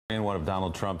And one of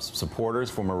Donald Trump's supporters,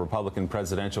 former Republican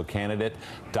presidential candidate,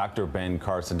 Dr. Ben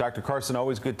Carson. Dr. Carson,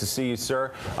 always good to see you,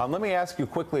 sir. Let me ask you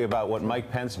quickly about what Mike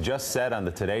Pence just said on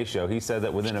the Today Show. He said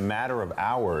that within a matter of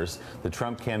hours, the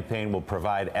Trump campaign will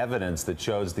provide evidence that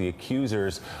shows the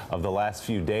accusers of the last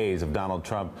few days of Donald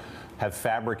Trump have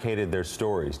fabricated their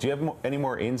stories. Do you have any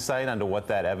more insight into what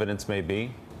that evidence may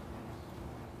be?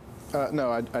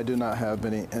 No, I do not have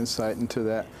any insight into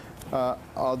that,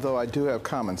 although I do have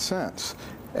common sense.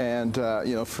 And,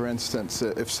 you know, for instance,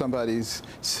 if somebody's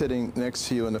sitting next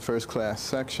to you in the first class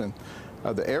section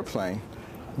of the airplane,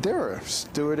 there are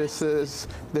stewardesses,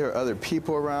 there are other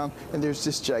people around, and there's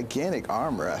this gigantic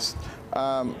armrest.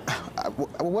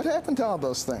 What happened to all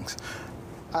those things?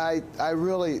 I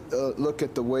really look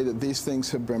at the way that these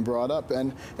things have been brought up,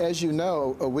 and as you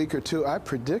know, a week or two, I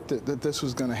predicted that this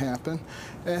was going to happen,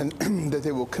 and that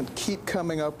they will keep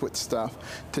coming up with stuff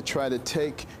to try to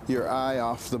take your eye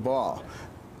off the ball.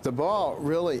 The ball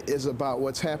really is about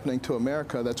what's happening to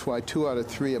America. That's why 2 out of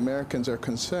 3 Americans are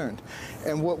concerned.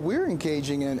 And what we're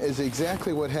engaging in is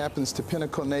exactly what happens to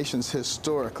pinnacle nations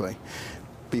historically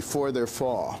before their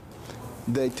fall.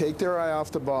 They take their eye off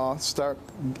the ball, start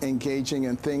engaging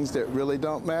in things that really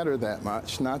don't matter that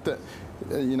much. Not that,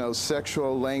 you know,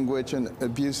 sexual language and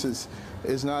abuses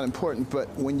is not important, but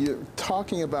when you're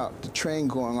talking about the train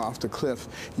going off the cliff,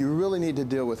 you really need to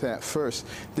deal with that first.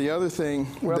 The other thing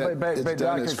that's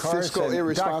done is fiscal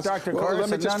irresponsibility. Dr. Carson, let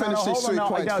me just finish these 3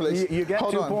 points, please. You get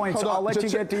 2 points. I'll let you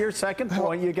get to your second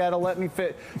point. You got to let me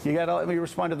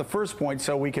respond to the first point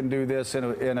so we can do this in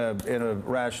a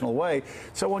rational way.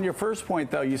 So on your first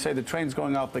point, though, you say the train's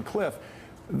going off the cliff.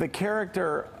 The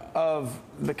character of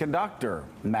the conductor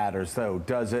matters, though,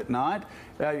 does it not?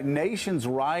 Nations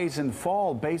rise and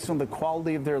fall based on the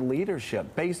quality of their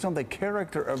leadership, based on the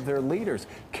character of their leaders.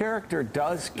 Character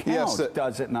does count, yes,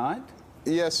 does it not?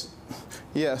 Yes,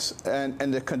 yes, and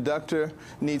the conductor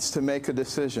needs to make a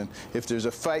decision. If there's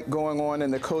a fight going on in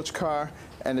the coach car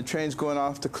and the train's going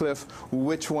off the cliff,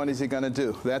 which one is he going to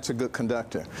do? That's a good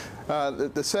conductor.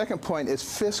 The second point is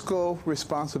fiscal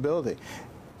responsibility.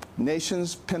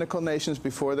 Nations, pinnacle nations,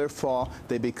 before their fall,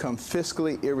 they become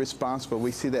fiscally irresponsible. We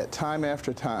see that time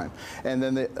after time. And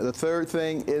then the third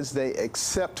thing is they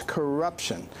accept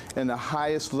corruption in the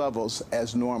highest levels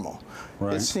as normal.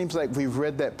 Right. It seems like we've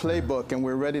read that playbook and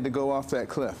we're ready to go off that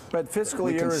cliff. But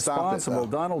fiscally irresponsible,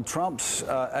 Donald Trump's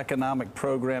economic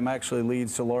program actually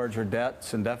leads to larger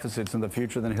debts and deficits in the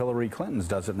future than Hillary Clinton's,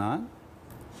 does it not?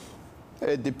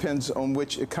 It depends on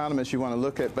which economist you want to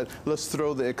look at, but let's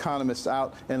throw the economists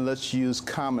out and let's use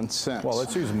common sense. Well,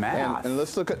 let's use math. And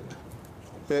let's look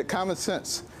at common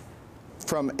sense.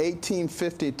 From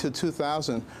 1850 to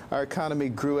 2000, our economy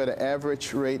grew at an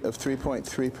average rate of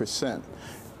 3.3%.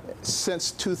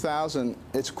 Since 2000,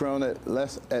 it's grown at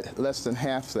less than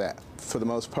half that, for the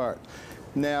most part.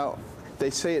 Now,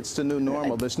 they say it's the new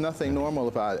normal. There's nothing normal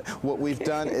about it. What we've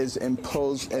done is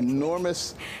impose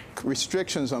enormous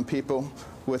restrictions on people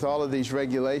with all of these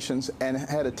regulations and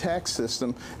had a tax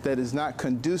system that is not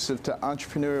conducive to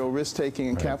entrepreneurial risk-taking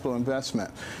and capital investment.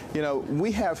 You know,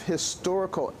 we have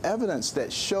historical evidence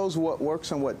that shows what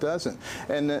works and what doesn't.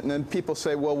 And then people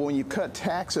say, well, when you cut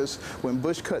taxes, when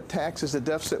Bush cut taxes, the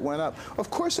deficit went up. Of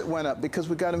course it went up because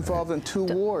we got involved in 2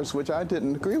 wars, which I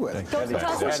didn't agree with.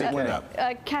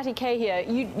 Catty Kay here,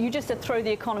 you just said throw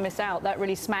the economists out. That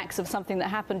really smacks of something that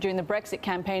happened during the Brexit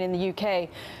campaign in the UK,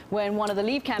 when one of the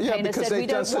Leave campaigners said we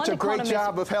don't such a great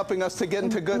job of helping us to get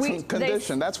into good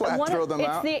condition. That's why I throw them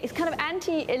out. It's kind of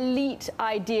anti-elite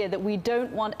idea that we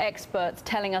don't want experts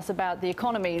telling us about the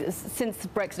economy. Since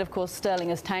Brexit, of course, sterling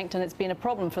has tanked and it's been a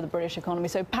problem for the British economy.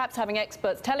 So perhaps having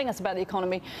experts telling us about the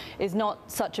economy is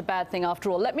not such a bad thing after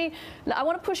all. I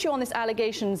want to push you on this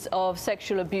allegations of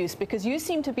sexual abuse, because you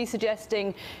seem to be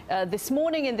suggesting this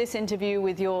morning in this interview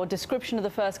with your description of the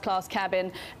first-class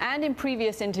cabin and in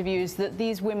previous interviews that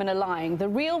these women are lying. The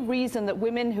real reason that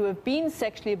women who have been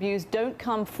sexually abused don't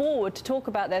come forward to talk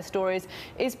about their stories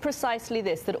is precisely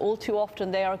this, that all too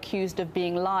often they are accused of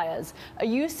being liars. Are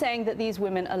you saying that these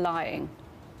women are lying?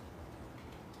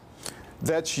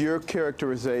 That's your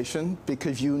characterization,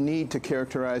 because you need to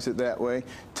characterize it that way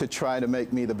to try to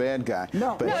make me the bad guy.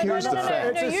 No, but here's the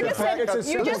fact. No, you just said it's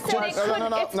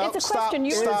a question.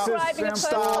 You're describing a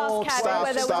first-class cabin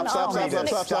where there was an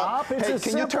Stop. Hey,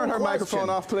 can you turn her microphone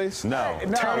off, please? No.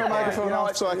 Turn her microphone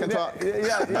off so I can talk.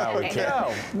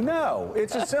 No,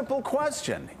 it's a simple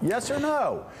question. Yes or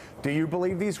no? Do you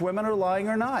believe these women are lying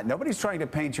or not? Nobody's trying to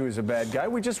paint you as a bad guy.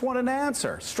 We just want an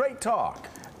answer. Straight talk.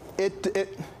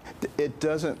 It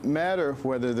doesn't matter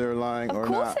whether they're lying or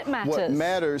not. Of course it matters. What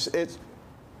matters,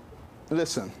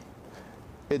 listen,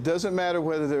 It doesn't matter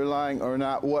whether they're lying or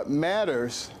not. What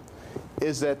matters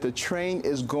is that the train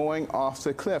is going off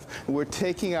the cliff. We're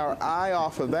taking our eye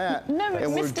off of that,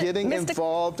 and we're getting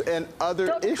involved in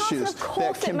other issues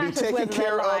that can be taken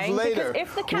care of later.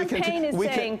 If the campaign is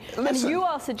saying, and you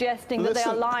are suggesting that they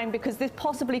are lying because this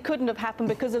possibly couldn't have happened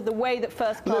because of the way that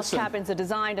first-class cabins are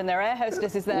designed and their air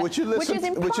hostess is there, which is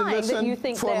implying that you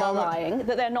think they are lying,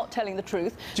 that they're not telling the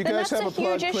truth, then that's a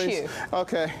huge issue.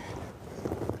 Okay.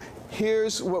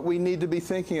 Here's what we need to be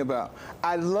thinking about.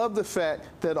 I love the fact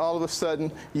that all of a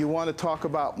sudden you want to talk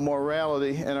about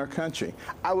morality in our country.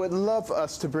 I would love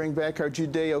us to bring back our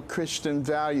Judeo-Christian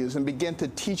values and begin to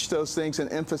teach those things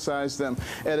and emphasize them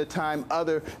at a time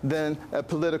other than a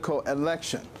political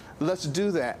election. Let's do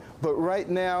that. But right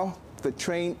now, the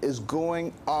train is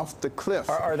going off the cliff.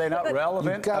 Are they not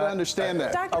relevant? You've got to understand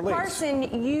that. Dr.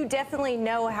 Carson, you definitely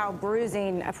know how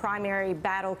bruising a primary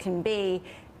battle can be.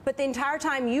 But the entire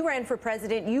time you ran for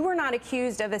president, you were not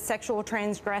accused of a sexual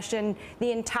transgression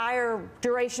the entire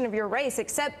duration of your race,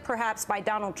 except perhaps by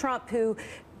Donald Trump, who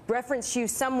referenced you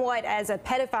somewhat as a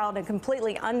pedophile in a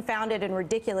completely unfounded and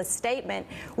ridiculous statement.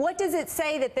 What does it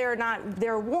say that there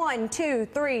are 1, 2,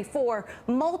 3, 4,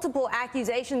 multiple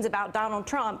accusations about Donald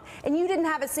Trump, and you didn't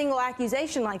have a single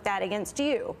accusation like that against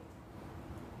you?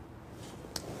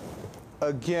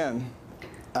 Again,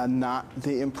 not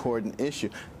the important issue.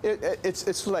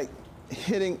 It's like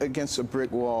hitting against a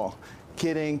brick wall,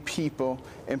 getting people,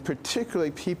 and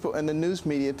particularly people in the news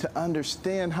media, to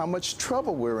understand how much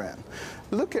trouble we're in.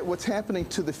 Look at what's happening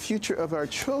to the future of our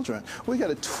children. We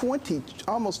got a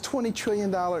almost $20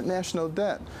 trillion national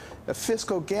debt, a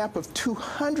fiscal gap of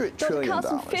 $200 trillion.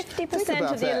 Carson,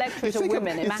 50% of the electorate are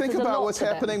women. You think about what's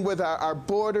happening with our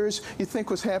borders. You think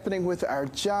what's happening with our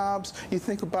jobs. You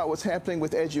think about what's happening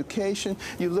with education.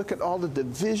 You look at all the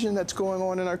division that's going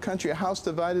on in our country. A house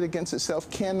divided against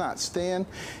itself cannot stand.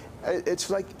 It's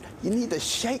like you need to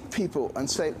shake people and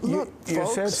say, look, you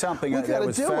folks, said something we that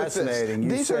was fascinating.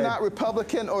 These are not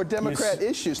Republican or Democrat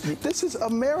issues. This is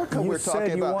America we're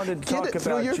talking about. You wanted to talk about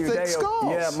through your thick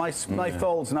skulls. Yeah, my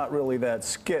fold's not really that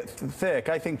thick.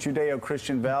 I think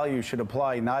Judeo-Christian values should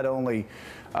apply not only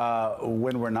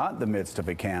when we're not in the midst of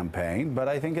a campaign, but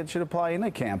I think it should apply in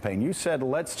a campaign. You said,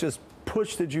 let's just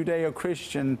push the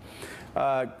Judeo-Christian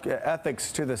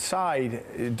ethics to the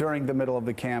side during the middle of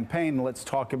the campaign. Let's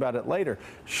talk about it later.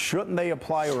 Shouldn't they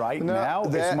apply now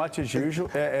as much as usual,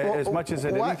 as much as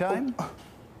at any time?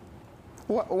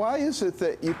 Why is it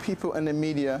that you people in the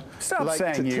media like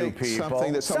to take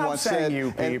something that someone said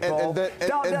and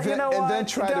then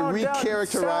try to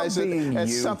recharacterize it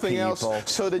as something else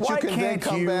so that you can then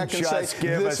come back and say,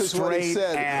 this is what he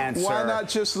said? Why not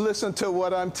just listen to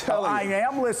what I'm telling you? I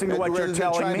am listening to what you're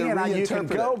telling me, and you can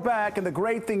go back, and the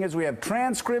great thing is we have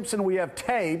transcripts and we have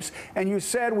tapes, and you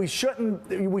said we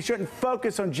shouldn't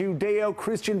focus on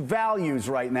Judeo-Christian values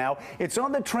right now. It's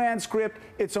on the transcript,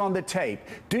 it's on the tape.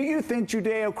 Do you think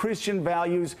Judeo-Christian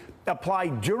values apply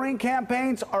during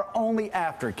campaigns or only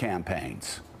after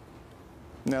campaigns?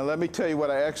 Now, let me tell you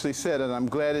what I actually said, and I'm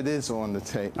glad it is on the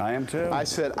tape. I am too. I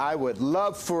said I would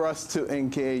love for us to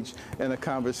engage in a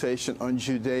conversation on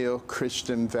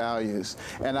Judeo-Christian values,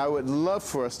 and I would love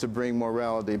for us to bring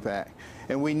morality back.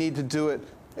 And we need to do it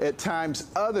at times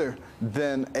other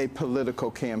than a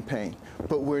political campaign.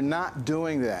 But we're not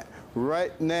doing that.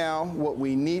 Right now, what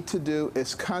we need to do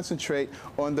is concentrate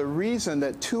on the reason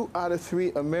that 2 out of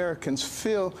 3 Americans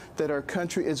feel that our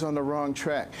country is on the wrong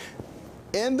track.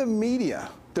 In the media,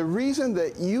 the reason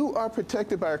that you are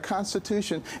protected by our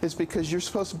Constitution is because you're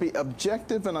supposed to be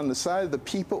objective and on the side of the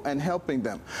people and helping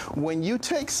them. When you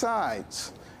take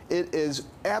sides, it is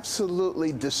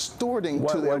absolutely distorting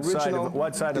to the original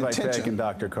What side have I taken,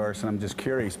 Dr. Carson? I'm just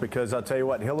curious, because I'll tell you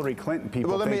what, Hillary Clinton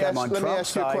people think I'm on Trump's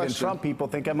side, and Trump people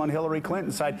think I'm on Hillary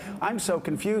Clinton's side. I'm so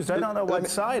confused. I don't know what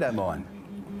side I'm on.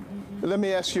 Let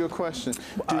me ask you a question.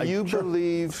 Do you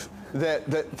believe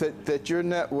that your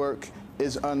network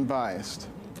is unbiased?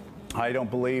 I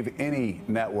don't believe any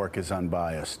network is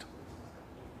unbiased.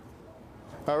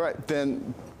 All right,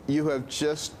 then you have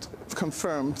just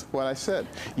confirmed what I said.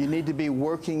 You need to be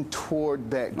working toward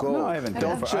that goal. No, I haven't.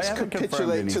 Don't just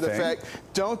capitulate to the fact.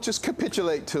 Don't just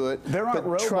capitulate to it. There aren't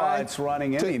robots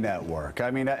running any network.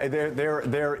 I mean,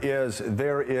 there is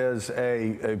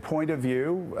a point of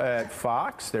view at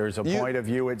Fox. There's a point of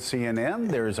view at CNN.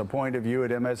 There's a point of view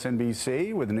at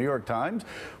MSNBC, with the New York Times,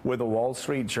 with the Wall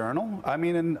Street Journal. I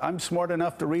mean, and I'm smart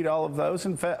enough to read all of those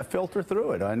and filter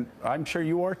through it. I'm sure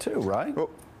you are too, right?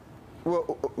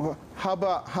 Well, how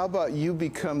about you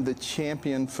become the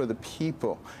champion for the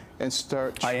people and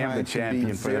start I am the trying to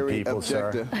be champion for the very people, sir.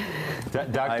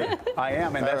 objective. Doctor, I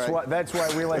am, and that's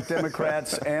why we let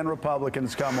Democrats and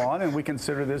Republicans come on, and we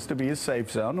consider this to be a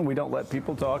safe zone, and we don't let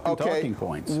people talk in talking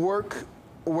points.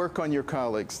 Work on your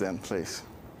colleagues then, please.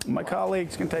 My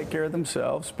colleagues can take care of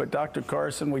themselves, but Dr.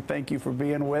 Carson, we thank you for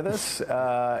being with us,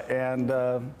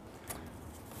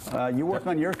 you work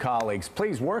on your colleagues.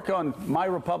 Please work on my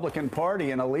Republican Party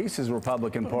and Elise's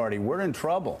Republican Party. We're in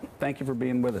trouble. Thank you for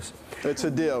being with us. It's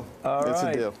a deal. It's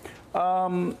a deal.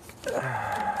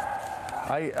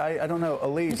 I don't know,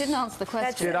 Elise. You didn't answer the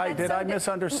question. Did I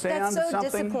misunderstand something? something?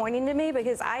 That's so disappointing to me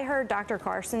because I heard Dr.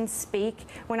 Carson speak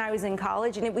when I was in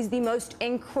college, and it was the most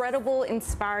incredible,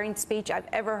 inspiring speech I've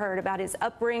ever heard about his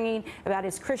upbringing, about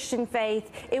his Christian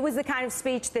faith. It was the kind of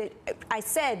speech that I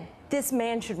said, this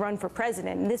man should run for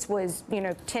president. And this was,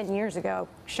 10 years ago,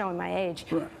 showing my age.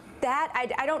 Right.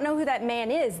 I don't know who that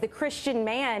man is, the Christian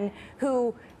man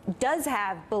who does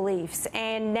have beliefs,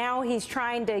 and now he's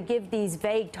trying to give these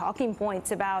vague talking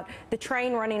points about the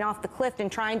train running off the cliff and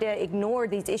trying to ignore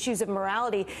these issues of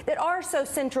morality that are so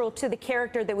central to the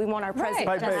character that we want our president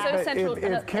Right, to that's have. so central. if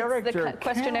It's character the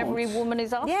question every counts. woman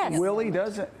is asking. Yes. Willie,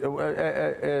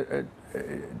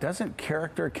 doesn't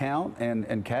character count,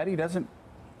 and Caddy, doesn't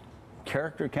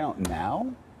character count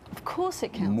now? Of course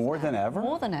it counts. More than ever?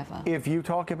 More than ever. If you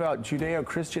talk about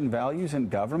Judeo-Christian values in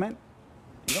government,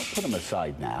 you don't put them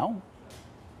aside now,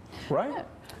 right?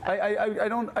 I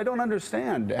don't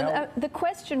understand how. The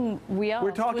question we asked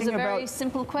was a very about-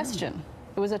 simple question.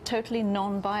 It was a totally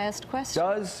non-biased question.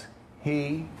 Does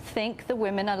he Think the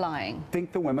women are lying?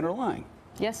 think the women are lying?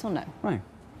 Yes or no? Right.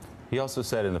 he also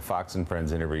said in the Fox and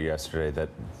Friends interview yesterday that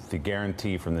the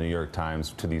guarantee from the New York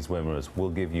Times to these women was, we'll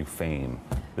give you fame.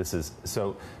 This is,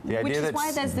 so the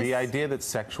idea that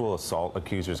sexual assault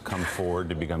accusers come forward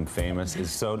to become famous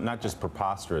is so not just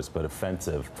preposterous, but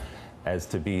offensive as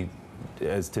to be,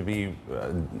 I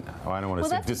don't want to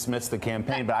say dismiss the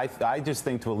campaign, but I just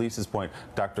think, to Elise's point,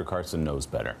 Dr. Carson knows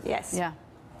better. Yes. Yeah.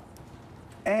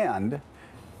 And,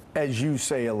 as you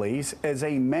say, Elise, as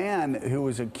a man who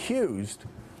was accused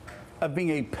of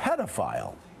being a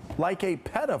pedophile, like a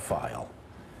pedophile,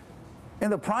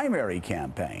 in the primary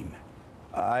campaign,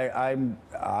 I'm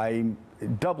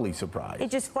doubly surprised. It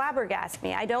just flabbergasts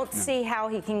me. I don't see how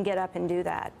he can get up and do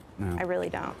that. No. I really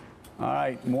don't. All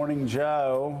right, Morning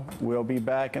Joe. We'll be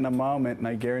back in a moment, and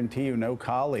I guarantee you no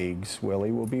colleagues,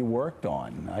 Willie, will be worked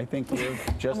on. I think you're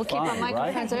just We'll keep our fine,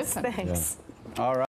 right? microphones open. Thanks. All right.